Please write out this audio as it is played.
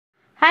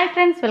Hi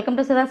friends, welcome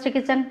to Sudha's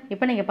Kitchen.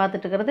 இப்போ நீங்க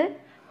பார்த்துட்டு இருக்கிறது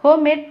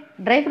ஹோம்மேட்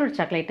ட்ரை ஃப்ரூட்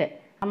சாக்லேட்.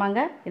 ஆமாங்க,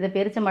 இது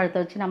பேரிச்சம்பழத்தை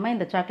வச்சு நம்ம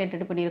இந்த சாக்லேட்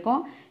ரெடி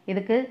பண்ணியிருக்கோம்.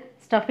 இதுக்கு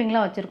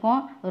ஸ்டஃபிங்லாம் வச்சுருக்கோம்.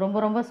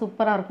 ரொம்ப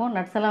சூப்பராக இருக்கும்.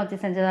 நட்ஸ் எல்லாம் வச்சு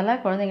செஞ்சதால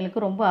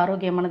குழந்தைங்களுக்கு ரொம்ப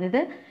ஆரோக்கியமானது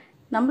இது.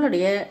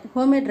 நம்மளுடைய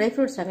ஹோம்மேட் ட்ரை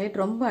ஃப்ரூட் சாக்லேட்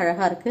ரொம்ப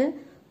அழகாக இருக்குது,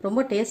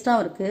 ரொம்ப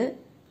டேஸ்ட்டாகவும் இருக்குது.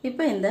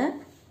 இப்போ இந்த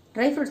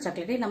ட்ரை ஃப்ரூட்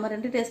சாக்லேட்டை நம்ம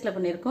 2 டேஸ்ட்டில்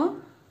பண்ணியிருக்கோம்.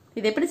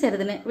 இது எப்படி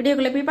செய்கிறதுன்னு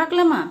வீடியோக்குள்ளே போய்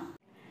பார்க்கலாமா?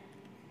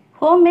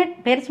 ஹோம்மேட்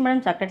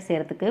பேரிச்சம்பழம் சாக்லேட்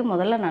செய்கிறதுக்கு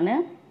முதல்ல நான்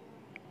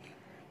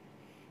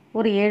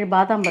ஒரு 7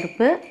 பாதாம்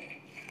பருப்பு,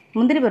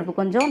 முந்திரி பருப்பு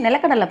கொஞ்சம்,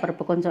 நிலக்கடலை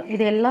பருப்பு கொஞ்சம்,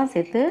 இது எல்லாம்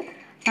சேர்த்து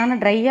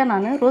நான்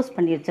ட்ரையாக ரோஸ்ட்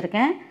பண்ணி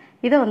வச்சுருக்கேன்.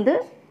 இதை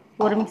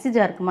ஒரு மிக்ஸி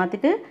ஜாருக்கு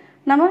மாற்றிட்டு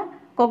நம்ம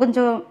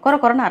கொஞ்சம்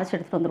குறைன்னு அரைச்சி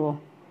எடுத்துகிட்டு வந்துடுவோம்.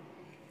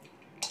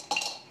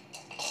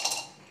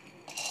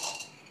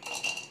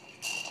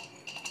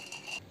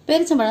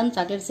 பேரிச்சம்பழம்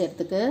சாக்லேட்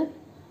செய்கிறதுக்கு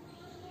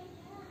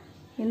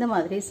இந்த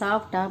மாதிரி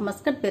சாஃப்டாக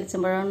மஸ்கட்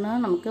பேரிச்சம்பழம்னு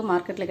நமக்கு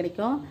மார்க்கெட்டில்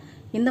கிடைக்கும்.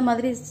 இந்த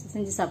மாதிரி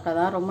செஞ்சு சாப்பிட்டா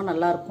தான் ரொம்ப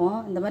நல்லாயிருக்கும்.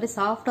 இந்த மாதிரி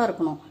சாஃப்டாக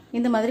இருக்கணும்.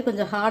 இந்த மாதிரி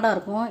கொஞ்சம் ஹார்டாக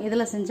இருக்கும்.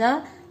 இதில் செஞ்சால்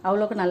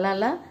அவ்வளோக்கு நல்லா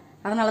இல்லை.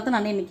 அதனால தான்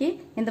நான் இன்றைக்கி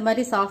இந்த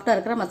மாதிரி சாஃப்டாக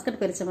இருக்கிற மஸ்கட்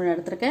பேரிச்சம்பழம்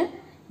எடுத்திருக்கேன்.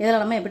 இதில்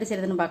நம்ம எப்படி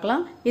செய்கிறதுன்னு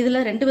பார்க்கலாம்.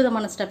 இதில் 2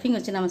 விதமான ஸ்டஃபிங்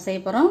வச்சு நம்ம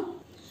செய்ய போகிறோம்.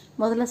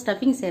 முதல்ல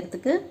ஸ்டஃபிங்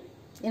செய்கிறதுக்கு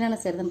என்னென்ன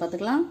செய்கிறதுன்னு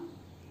பார்த்துக்கலாம்.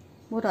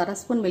 ஒரு 1/2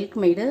 ஸ்பூன் மில்க்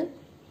மெய்டு,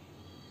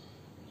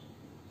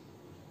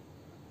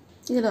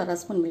 இதில் 1/2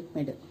 spoon milk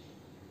maid,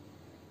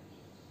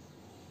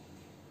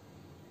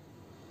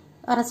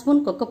 1/2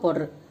 spoon kho kho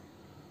powder,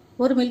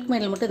 ஒரு மில்க்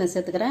மெய்டில் மட்டும் இதை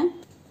சேர்த்துக்கிறேன்.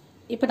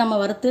 இப்போ நம்ம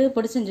வறுத்து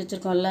பொடி செஞ்சு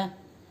வச்சுருக்கோம்ல,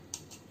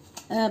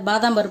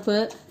 பாதாம் பருப்பு,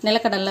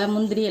 நிலக்கடலை,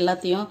 முந்திரி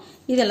எல்லாத்தையும்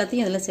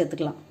இதில்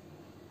சேர்த்துக்கலாம்.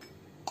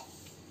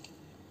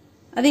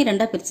 அதையும்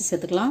 2ஆக பிரித்து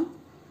சேர்த்துக்கலாம்.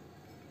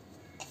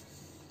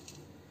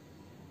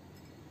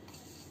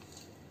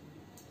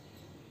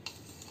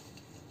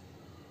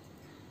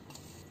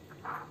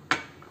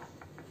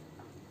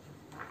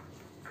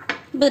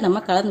 இப்போ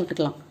நம்ம கலந்து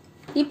விட்டுக்கலாம்.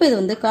 இப்போ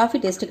இது காஃபி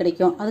டேஸ்ட்டு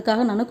கிடைக்கும்.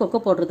 அதுக்காக நான்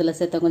கொக்கோ பவுடர் இதில்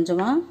சேர்த்தேன்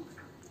கொஞ்சமாக.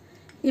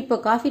 இப்போ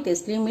காஃபி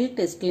டேஸ்ட்லேயும் மில்க்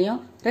டேஸ்ட்லேயும்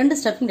 2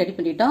 ஸ்டஃபிங் ரெடி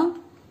பண்ணிட்டோம்.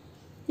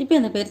 இப்போ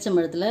இந்த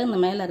பேரிச்சம்பழத்தில் இந்த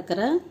மேலே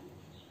இருக்கிற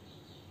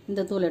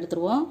இந்த தூள்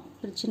எடுத்துருவோம்.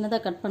 இப்படி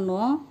சின்னதாக கட்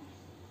பண்ணுவோம்.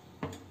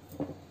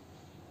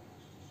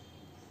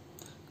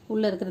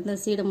 உள்ளே இருக்கிற இந்த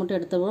சீடை மட்டும்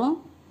எடுத்துருவோம்.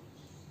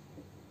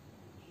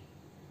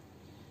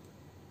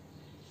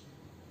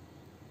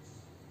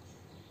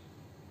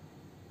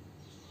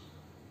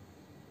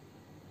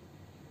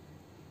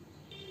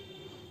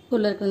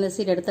 உள்ளே இருக்கிற இந்த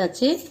சீடை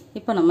எடுத்தாச்சு.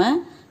 இப்போ நம்ம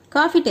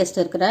காஃபி டேஸ்ட்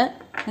இருக்கிற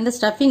இந்த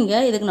ஸ்டஃபிங்கை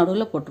இதுக்கு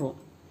நடுவில் போட்டுருவோம்.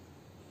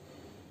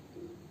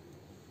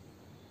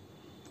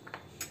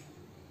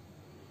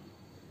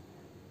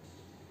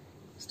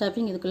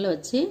 ஸ்டஃபிங் இதுக்குள்ளே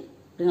வச்சு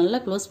இப்படி நல்லா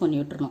க்ளோஸ் பண்ணி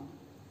விட்டுறணும்.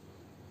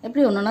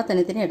 எப்படி ஒன்றுனா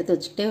தனித்தனியாக எடுத்து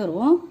வச்சுக்கிட்டே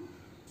வருவோம்.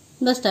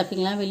 இந்த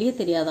ஸ்டஃபிங்லாம் வெளியே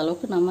தெரியாத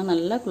அளவுக்கு நம்ம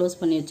நல்லா க்ளோஸ்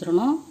பண்ணி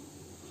வச்சிடணும்.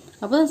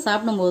 அப்போ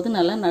சாப்பிடும்போது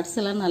நல்லா நட்ஸ்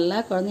எல்லாம் நல்லா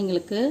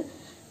குழந்தைங்களுக்கு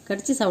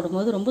கடித்து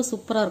சாப்பிடும்போது ரொம்ப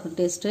சூப்பராக இருக்கும்.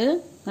 டேஸ்ட்டு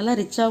நல்லா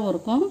ரிச்சாகவும்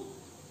இருக்கும்.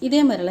 இதே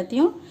மாதிரி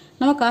எல்லாத்தையும்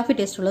நம்ம காஃபி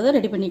டேஸ்ட் உள்ளதை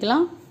ரெடி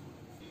பண்ணிக்கலாம்.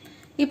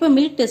 இப்போ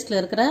மில்க் டேஸ்ட்டில்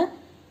இருக்கிற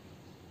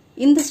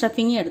இந்த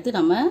ஸ்டஃபிங்கையும் எடுத்து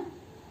நம்ம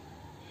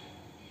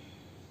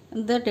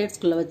இந்த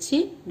டேஸ்ட்குள்ளே வச்சு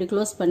இப்படி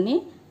க்ளோஸ் பண்ணி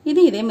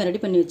இதையும் இதே மாதிரி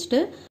ரெடி பண்ணி வச்சுட்டு,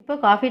 இப்போ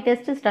காஃபி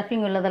டேஸ்ட்டு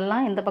ஸ்டஃபிங்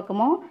உள்ளதெல்லாம் இந்த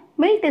பக்கமும்,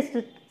 மில்க்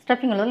டேஸ்ட்டு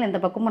ஸ்டஃபிங் உள்ளதெல்லாம்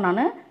இந்த பக்கமும்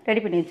நான்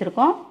ரெடி பண்ணி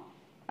வச்சுருக்கோம்.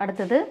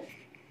 அடுத்தது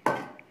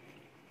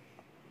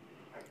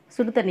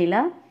சுடு தண்ணியில்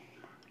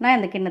நான்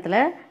இந்த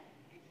கிண்ணத்தில்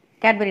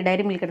கேட்பரி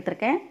டைரி மில்க்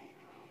எடுத்திருக்கேன்.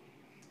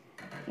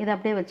 இதை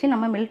அப்படியே வச்சு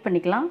நம்ம மெல்ட்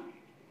பண்ணிக்கலாம்.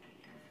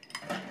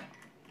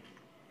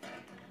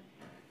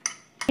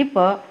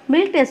 இப்போ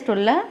மில்க் டேஸ்ட்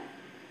உள்ள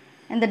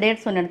இந்த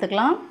டேட்ஸ் ஒன்று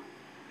எடுத்துக்கலாம்.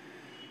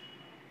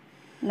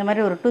 இந்த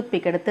மாதிரி ஒரு டூத்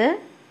பிக் எடுத்து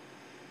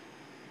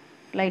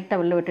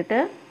லைட்டாக உள்ளே விட்டுட்டு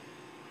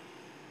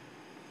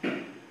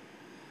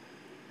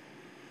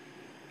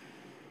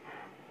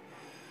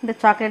இந்த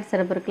சாக்லேட்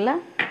சிரப் இருக்குல்ல,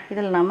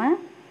 இதில் நாம்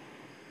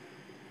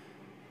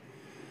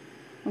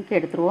முக்கி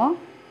எடுத்துருவோம்.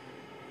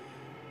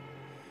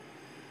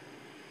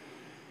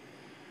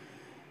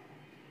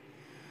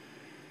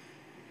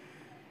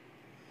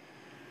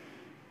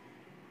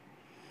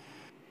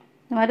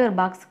 இந்த மாதிரி ஒரு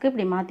பாக்ஸுக்கு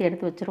இப்படி மாற்றி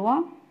எடுத்து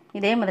வச்சுருவோம்.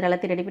 இதே மாதிரி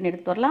எல்லாத்தையும் ரெடி பண்ணி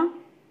எடுத்துகிட்டு வரலாம்.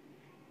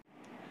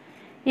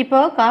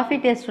 இப்போது காஃபி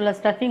டேஸ்ட் உள்ள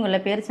ஸ்டஃபிங் உள்ள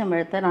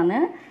பேரிச்சம்பழத்தை நான்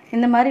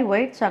இந்த மாதிரி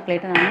ஒயிட்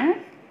சாக்லேட்டை நான்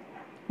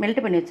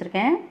மெல்ட் பண்ணி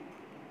வச்சுருக்கேன்.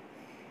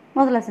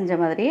 முதல்ல செஞ்ச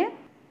மாதிரி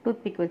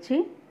டூத் பிக் வச்சு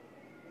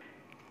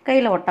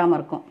கையில் ஒட்டாமல்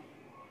இருக்கும்.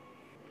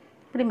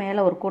 இப்படி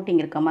மேலே ஒரு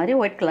கோட்டிங் இருக்க மாதிரி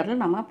ஒயிட்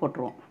கலரில் நம்ம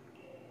போட்டுருவோம்.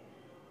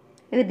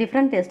 இது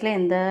டிஃப்ரெண்ட் டேஸ்ட்டில்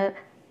இந்த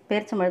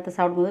பேரிச்சம்பழத்தை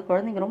சாப்பிடும்போது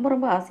குழந்தைங்க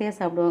ரொம்ப ஆசையாக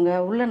சாப்பிடுவாங்க.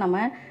 உள்ளே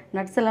நம்ம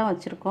நட்ஸ் எல்லாம்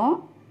வச்சுருக்கோம்.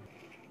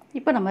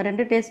 இப்போ நம்ம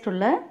 2 டேஸ்ட்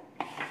உள்ள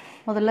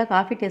முதல்ல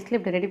காஃபி டேஸ்ட்டில்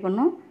இப்படி ரெடி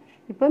பண்ணோம்.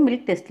 இப்போ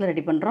மில்க் டேஸ்ட்டில்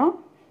ரெடி பண்ணுறோம்.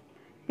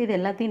 இது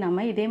எல்லாத்தையும்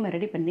நம்ம இதே மாதிரி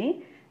ரெடி பண்ணி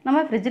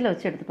நம்ம ஃப்ரிட்ஜில்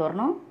வச்சு எடுத்துகிட்டு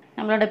வரணும்.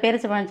 நம்மளோட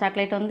பேரிச்சம்பழம்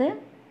சாக்லேட்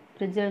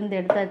ஃப்ரிட்ஜிலேருந்து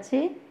எடுத்தாச்சு.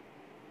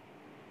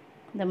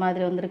 இந்த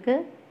மாதிரி வந்திருக்கு.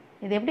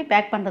 இது எப்படி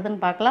பேக்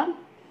பண்ணுறதுன்னு பார்க்கலாம்.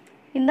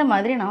 இந்த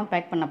மாதிரி நம்ம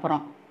பேக் பண்ண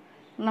போகிறோம்.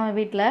 நம்ம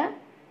வீட்டில்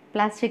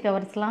பிளாஸ்டிக்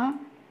கவர்ஸ்லாம்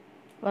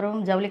வரும்,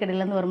 ஜவுளி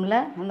கடையிலேருந்து வரும்ல,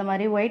 அந்த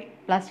மாதிரி ஒயிட்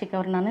பிளாஸ்டிக்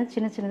கவர் நான்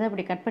சின்னதாக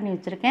இப்படி கட் பண்ணி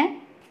வச்சுருக்கேன்.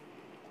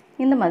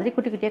 இந்த மாதிரி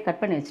குட்டி குட்டியாக கட்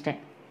பண்ணி வச்சுட்டேன்.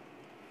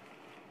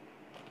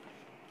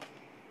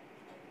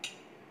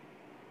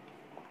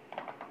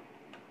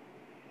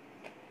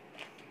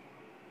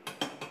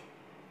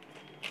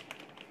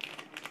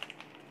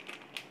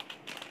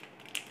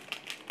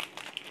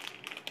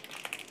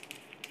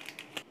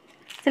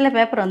 சில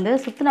பேப்பர் வந்து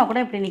சுற்றினா கூட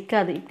இப்படி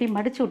நிற்காது. இப்படி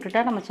மடித்து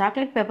விட்டுட்டா நம்ம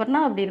சாக்லேட்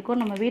பேப்பர்னால் அப்படி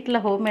இருக்கும். நம்ம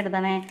வீட்டில் ஹோம்மேடு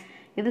தானே,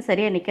 இது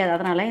சரியாக நிற்காது.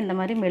 அதனால் இந்த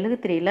மாதிரி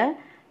மெழுகுத்திரியில்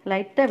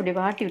லைட்டாக இப்படி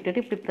வாட்டி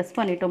விட்டுட்டு இப்படி ப்ரெஸ்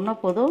பண்ணிட்டோம்னா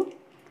போதும்.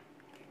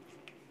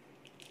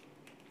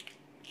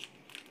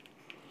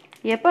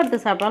 எப்போ எடுத்து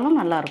சாப்பிட்டாலும்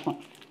நல்லாயிருக்கும்.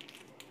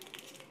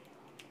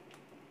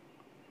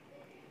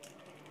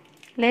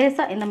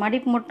 லேசாக இந்த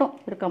மடிப்பு மட்டும்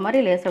இருக்க மாதிரி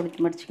லேசாக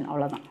அப்படி மடிச்சிக்கணும்,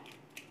 அவ்வளோதான்.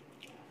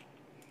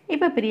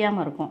 இப்போ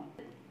பிரியாமல் இருக்கும்.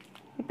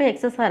 இப்போ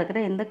எக்ஸஸாக இருக்கிற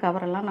இந்த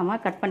கவரெல்லாம் நம்ம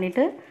கட்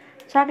பண்ணிவிட்டு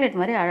சாக்லேட்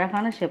மாதிரி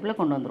அழகான ஷேப்பில்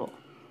கொண்டு வந்துடுவோம்.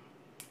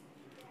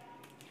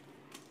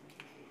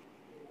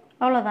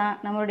 அவ்வளோதான்,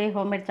 நம்மளுடைய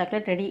ஹோம்மேட்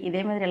சாக்லேட் ரெடி.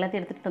 இதே மாதிரி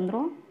எல்லாத்தையும் எடுத்துகிட்டு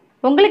வந்துடும்.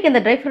 உங்களுக்கு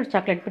இந்த ட்ரை ஃப்ரூட்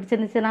சாக்லேட்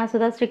பிடிச்சிருந்துச்சுன்னா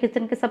சுதாஸ்ரீ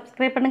கிச்சனுக்கு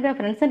சப்ஸ்கிரைப் பண்ணுங்கள்,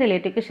 ஃப்ரெண்ட்ஸ் அண்ட்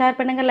ரிலேட்டிவ்க்கு ஷேர்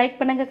பண்ணுங்கள், லைக்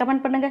பண்ணுங்கள்,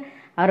 கமெண்ட் பண்ணுங்கள்.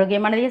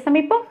 ஆரோக்கியமானதையே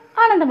சமைப்போம்,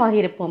 ஆனந்தமாக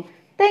இருப்போம்.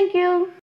 தேங்க்யூ.